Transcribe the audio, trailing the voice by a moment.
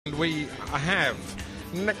we have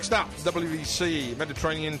next up WBC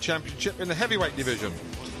Mediterranean Championship in the heavyweight division,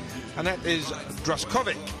 and that is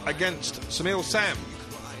Draskovic against Samil Sam.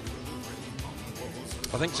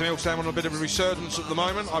 I think Samil Sam on a bit of a resurgence at the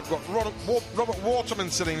moment. I've got Robert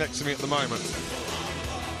Waterman sitting next to me at the moment.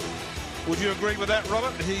 Would you agree with that,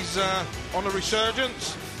 Robert? He's on a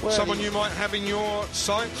resurgence. Well, someone you might have in your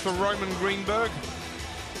sights for Roman Greenberg?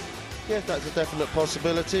 Yes, that's a definite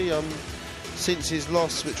possibility. Since his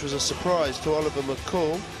loss, which was a surprise to Oliver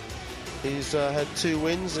McCall, he's had 2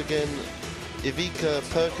 wins against Ivica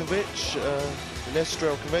Perkovic in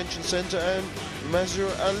Estoril Convention Centre and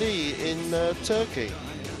Mazur Ali in Turkey.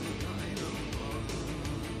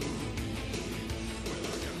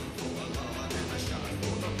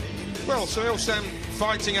 Well, Samil Sam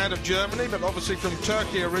fighting out of Germany, but obviously from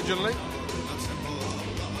Turkey originally.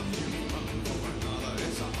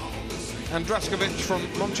 And Draskovic from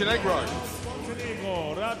Montenegro.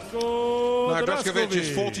 Ratko Draskovic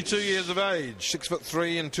is 42 years of age,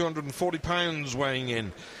 6'3" and 240 pounds weighing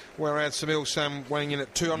in, whereas Samil Sam weighing in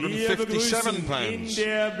at 257 pounds.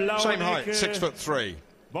 Same height, 6'3".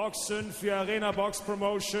 Boxen für Arena Box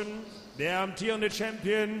Promotion, der amtierende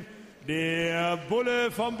Champion, der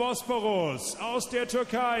Bulle vom Bosporus aus der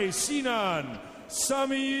Türkei, Sinan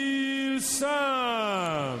Samil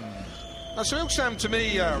Sam. Now, Samil Sam, to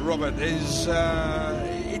me, Robert, is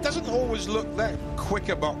he doesn't always look that quick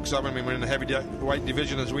a boxer. I mean, we're in the heavyweight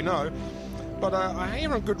division, as we know, but I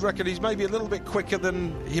hear on good record he's maybe a little bit quicker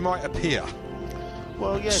than he might appear.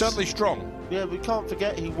 Well, yes. Certainly strong. Yeah, we can't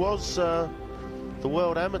forget he was the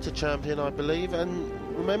world amateur champion, I believe, and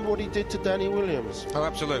remember what he did to Danny Williams. Oh,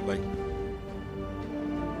 absolutely.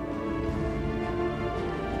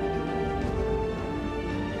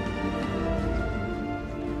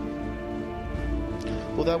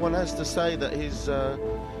 Although one has to say that his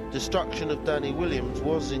destruction of Danny Williams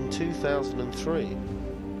was in 2003,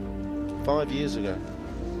 5 years ago.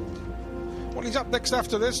 Well, he's up next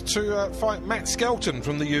after this to fight Matt Skelton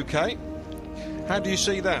from the UK. How do you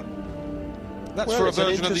see that? That's for a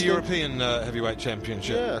version of the European Heavyweight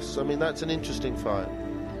Championship. Yes, I mean, that's an interesting fight.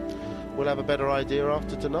 We'll have a better idea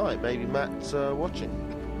after tonight. Maybe Matt's watching.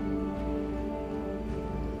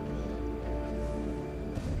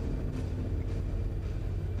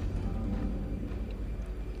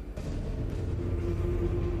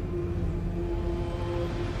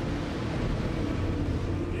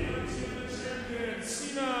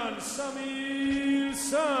 Sinan Samil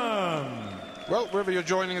Sam. Well, wherever you're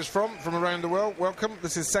joining us from around the world, welcome.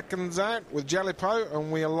 This is Seconds Out with Jalipo,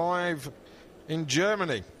 and we are live in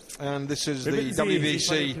Germany. And this is the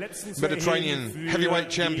WBC Mediterranean Heavyweight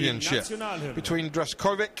Championship between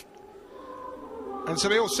Draskovic and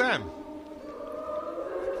Samil Sam.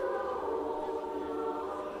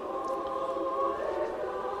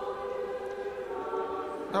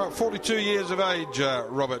 Now, at 42 years of age,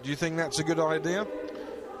 Robert, do you think that's a good idea?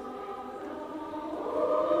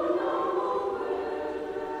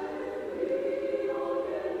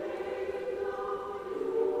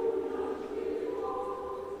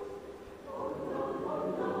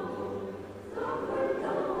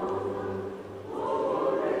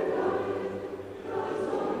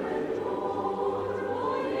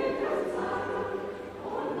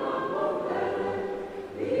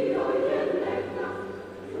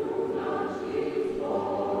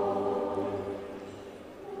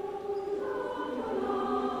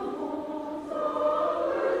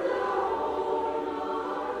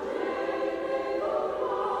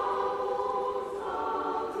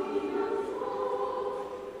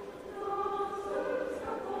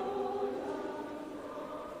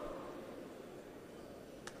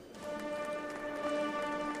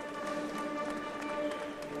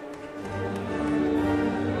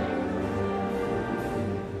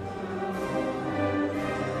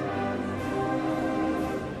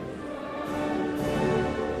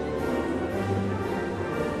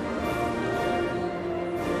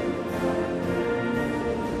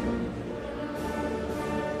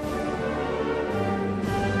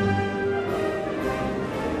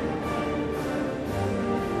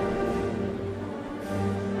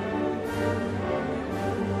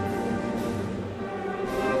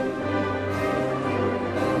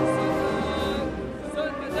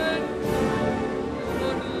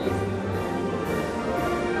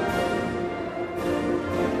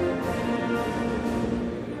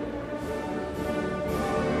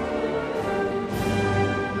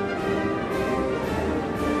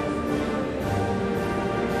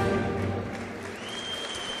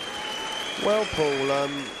 Well, Paul,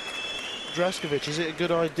 Draskovic, is it a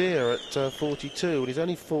good idea at 42 when he's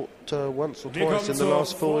only fought once or twice in the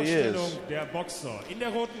last 4 years?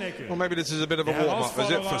 Well, maybe this is a bit of a warm-up, is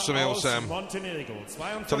it, for Samil Sam?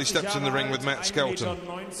 Till he steps in the ring with Matt Skelton.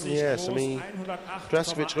 Yes, I mean,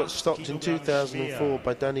 Draskovic got stopped in 2004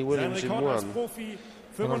 by Danny Williams in one.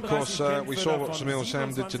 And of course, we saw what Samil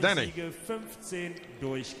Sam did to Danny.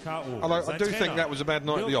 Although I do think that was a bad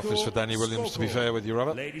night at the office for Danny Williams, to be fair with you,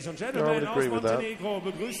 Robert. Ladies and I gentlemen, would agree with that.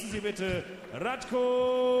 begrüßen Sie bitte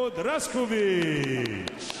Ratko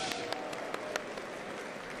Draskovic.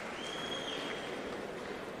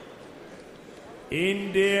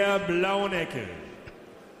 In der blauen Ecke.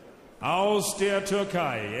 Aus der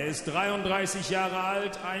Türkei. Er ist 33 Jahre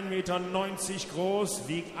alt, 1,90 Meter groß,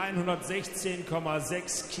 wiegt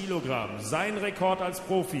 116,6 Kilogramm. Sein Rekord als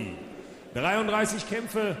Profi. 33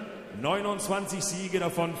 Kämpfe, 29 Siege,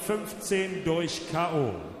 davon 15 durch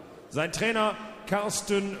K.O. Sein Trainer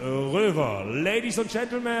Carsten Röver. Ladies and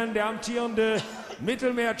Gentlemen, der amtierende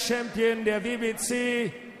Mittelmeer-Champion der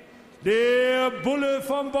WBC, der Bulle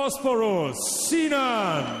vom Bosporus,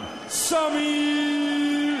 Sinan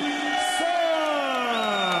Samil Sam.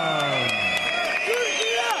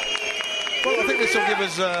 Well, I think this will give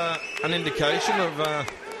us an indication of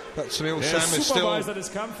that Samil Sam is still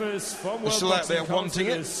out there wanting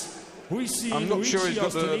it. I'm not sure he's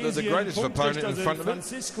got the greatest opponent in front of him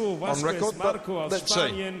on record, but let's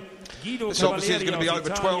see. This obviously is going to be over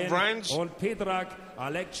 12 rounds.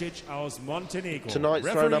 Tonight's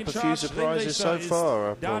thrown up a few surprises so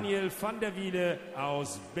far. Daniel van der Wiele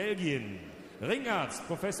aus Belgien. Ringarzt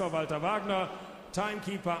Professor Walter Wagner,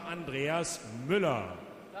 Timekeeper Andreas Müller.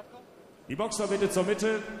 Die Boxer bitte zur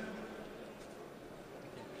Mitte.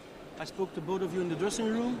 I spoke to both of you in the dressing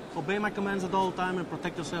room. Obey my commands at all time and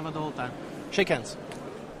protect yourself at all time. Shake hands.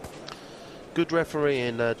 Good referee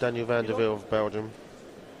in Daniel van der Wiele of Belgium.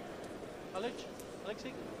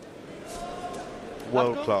 Alexei?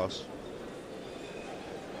 World class.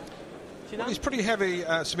 Well, he's pretty heavy,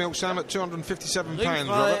 Samil Sam, at 257 pounds,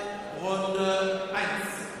 Robert.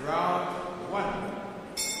 Round 1.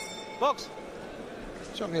 Box.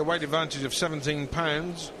 Certainly a weight advantage of 17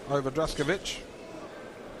 pounds over Draskovic.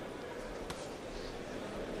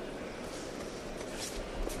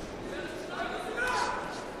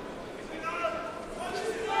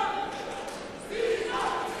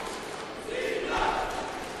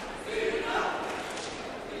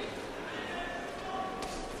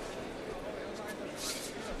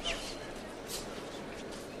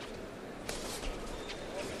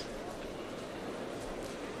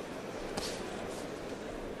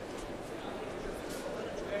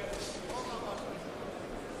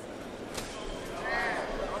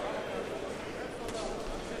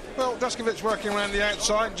 Well, Draskovic working around the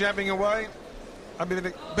outside, jabbing away. Having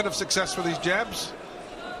a bit of success with his jabs.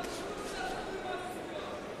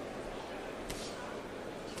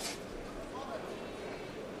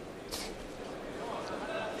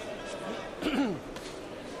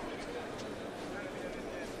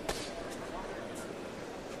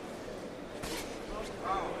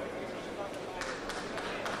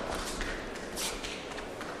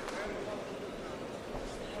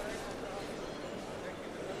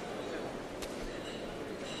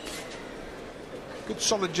 Good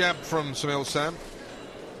solid jab from Samil Sam.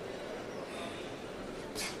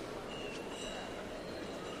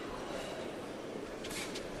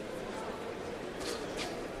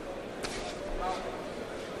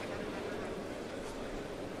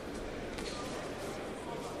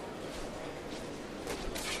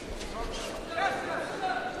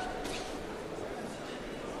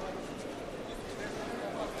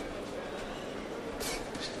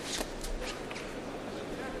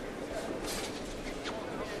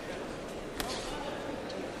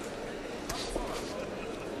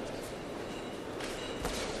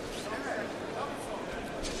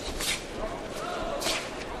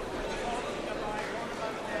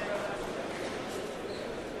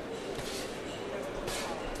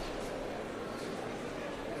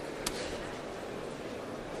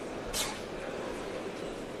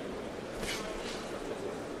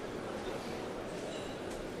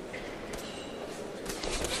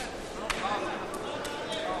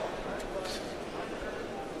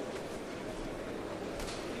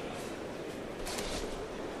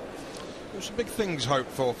 Some big things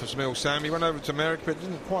hoped for Samil Sam. He went over to America, but it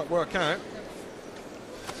didn't quite work out.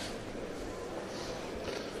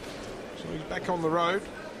 So he's back on the road.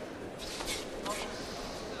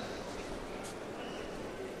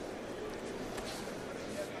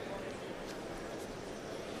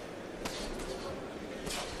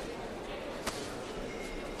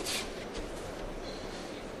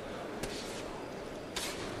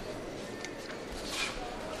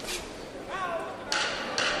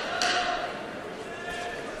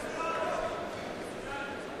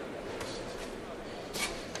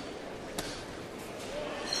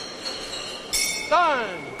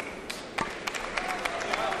 Time!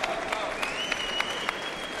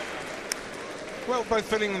 Well, both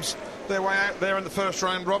feeling their way out there in the first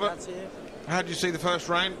round, Robert. That's it. How did you see the first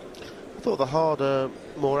round? I thought the harder,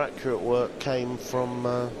 more accurate work came from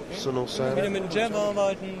Sinan Sam. Wieder mit dem Jab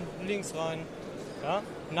arbeiten, links rein. Ja?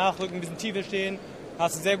 Nachrücken, ein bisschen tiefer stehen.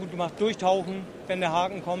 Hast du sehr gut gemacht. Durchtauchen, wenn der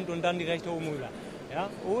Haken kommt und dann die rechte oben rüber. Ja?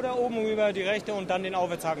 Oder oben rüber die rechte und dann den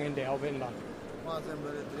Aufwärtshaken hinterher auf Innenbahn.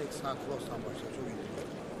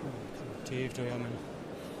 Tief durchhaben.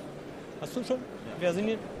 Hast du schon? Ja. Wer sind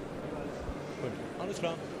die? Gut, alles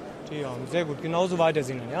klar. Ja, sehr gut, genauso weiter,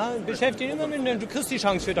 Sinan. Ja, beschäftige immer mit dem, du kriegst die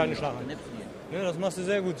Chance für deine Schlag. Ja, das machst du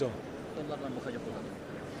sehr gut so.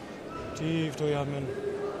 Tief durchatmen.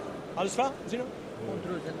 Alles klar, Sinan?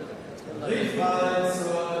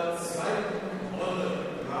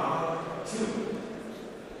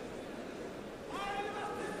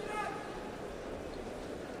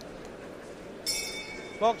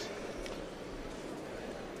 Box.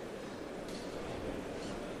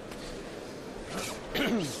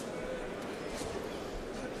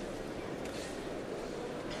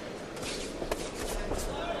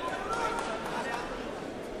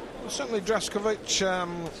 Certainly Draskovic,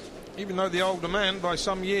 even though the older man by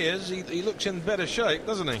some years, he looks in better shape,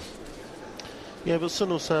 doesn't he? Yeah, but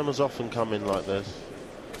Sinan Sam has often come in like this.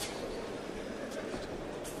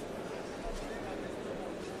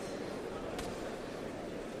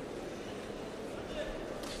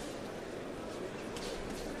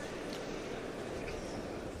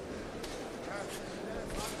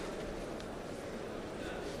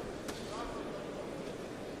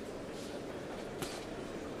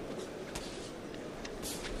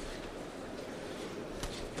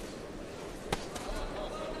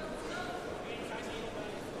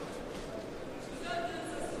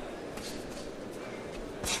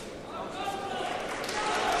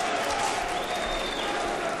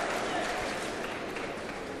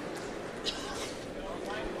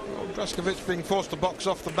 Draskovic being forced to box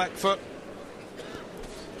off the back foot.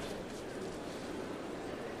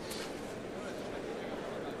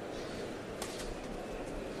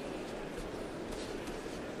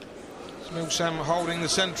 Samil Sam holding the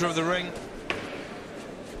centre of the ring.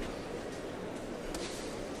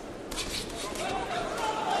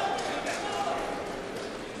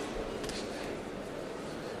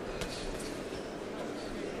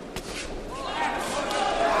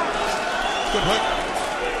 Good hook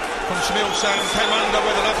from Samil Sam, came under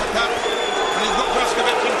with an uppercut, and he's got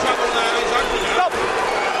Draskovic in trouble now. He's opening up.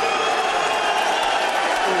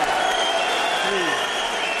 2, 3,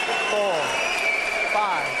 4,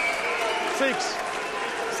 5, 6,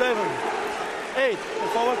 7, 8.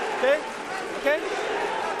 Forward. Okay. Okay.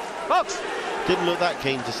 Box. Didn't look that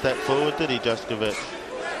keen to step forward, did he, Draskovic?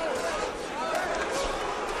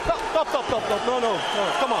 Stop. No.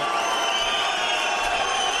 Come on.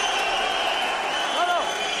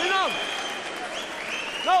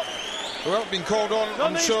 No. Well, been called on.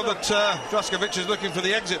 I'm sure that Draskovic is looking for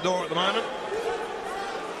the exit door at the moment.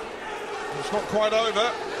 It's not quite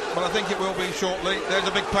over, but I think it will be shortly. There's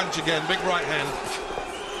a big punch again, big right hand.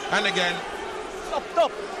 And again.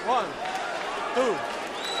 Stop. 1, 2,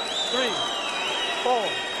 3, 4,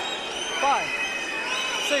 5,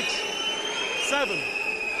 6, 7,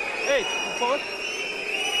 8. Forward.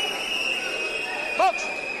 Box.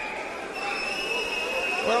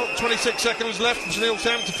 Well, 26 seconds left for Sinan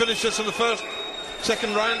Sam to finish this in the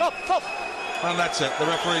second round. Stop. And that's it. The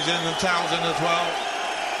referee's in and towel's in as well.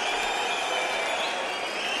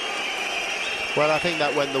 Well, I think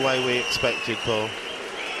that went the way we expected, Paul.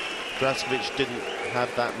 Draskovic didn't have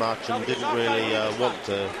that much and didn't really want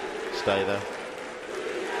to stay there.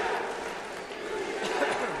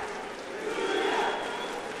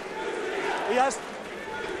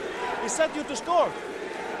 He set you to score.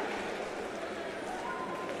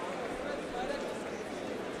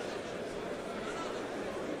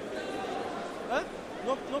 Huh?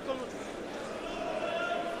 No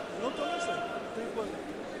listen.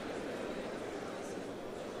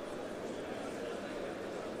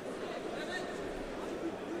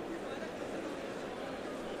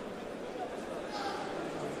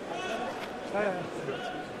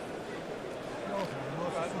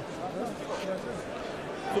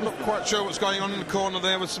 I'm not quite sure what's going on in the corner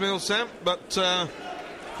there with Samil Sam, but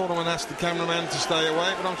Cornerman asked the cameraman to stay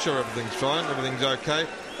away, but I'm sure everything's fine, everything's okay.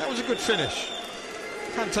 That was a good finish.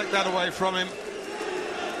 Can't take that away from him.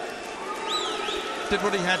 Did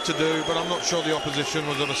what he had to do, but I'm not sure the opposition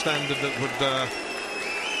was of a standard that would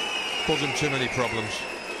cause him too many problems.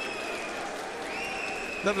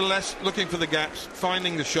 Nevertheless, looking for the gaps,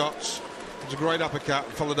 finding the shots. It was a great uppercut,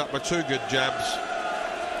 followed up by 2 good jabs.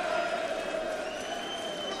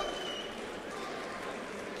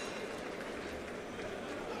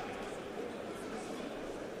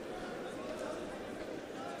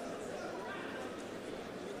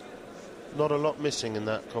 Not a lot missing in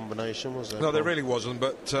that combination, was there? No, there really wasn't,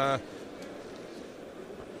 but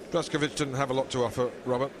Draskovic didn't have a lot to offer,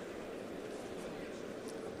 Robert.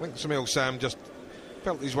 I think Samil Sam just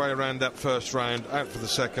felt his way around that first round, out for the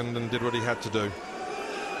second, and did what he had to do.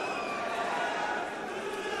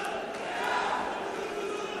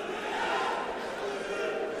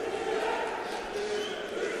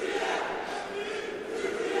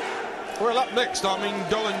 Well, up next,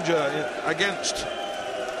 Dollinger against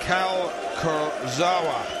Kal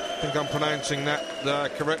Kozawa. I think I'm pronouncing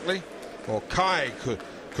that correctly. Or Kai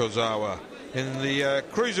Kozawa in the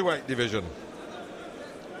Cruiserweight division.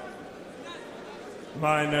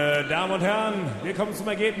 Meine Damen und Herren, wir kommen zum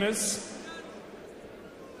Ergebnis.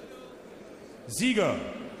 Sieger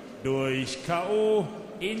durch K.O.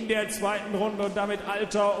 in der zweiten Runde und damit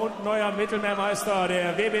alter und neuer Mittelmeermeister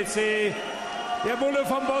der WBC, der Bulle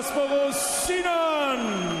vom Bosporus,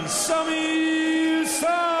 Sinan Samil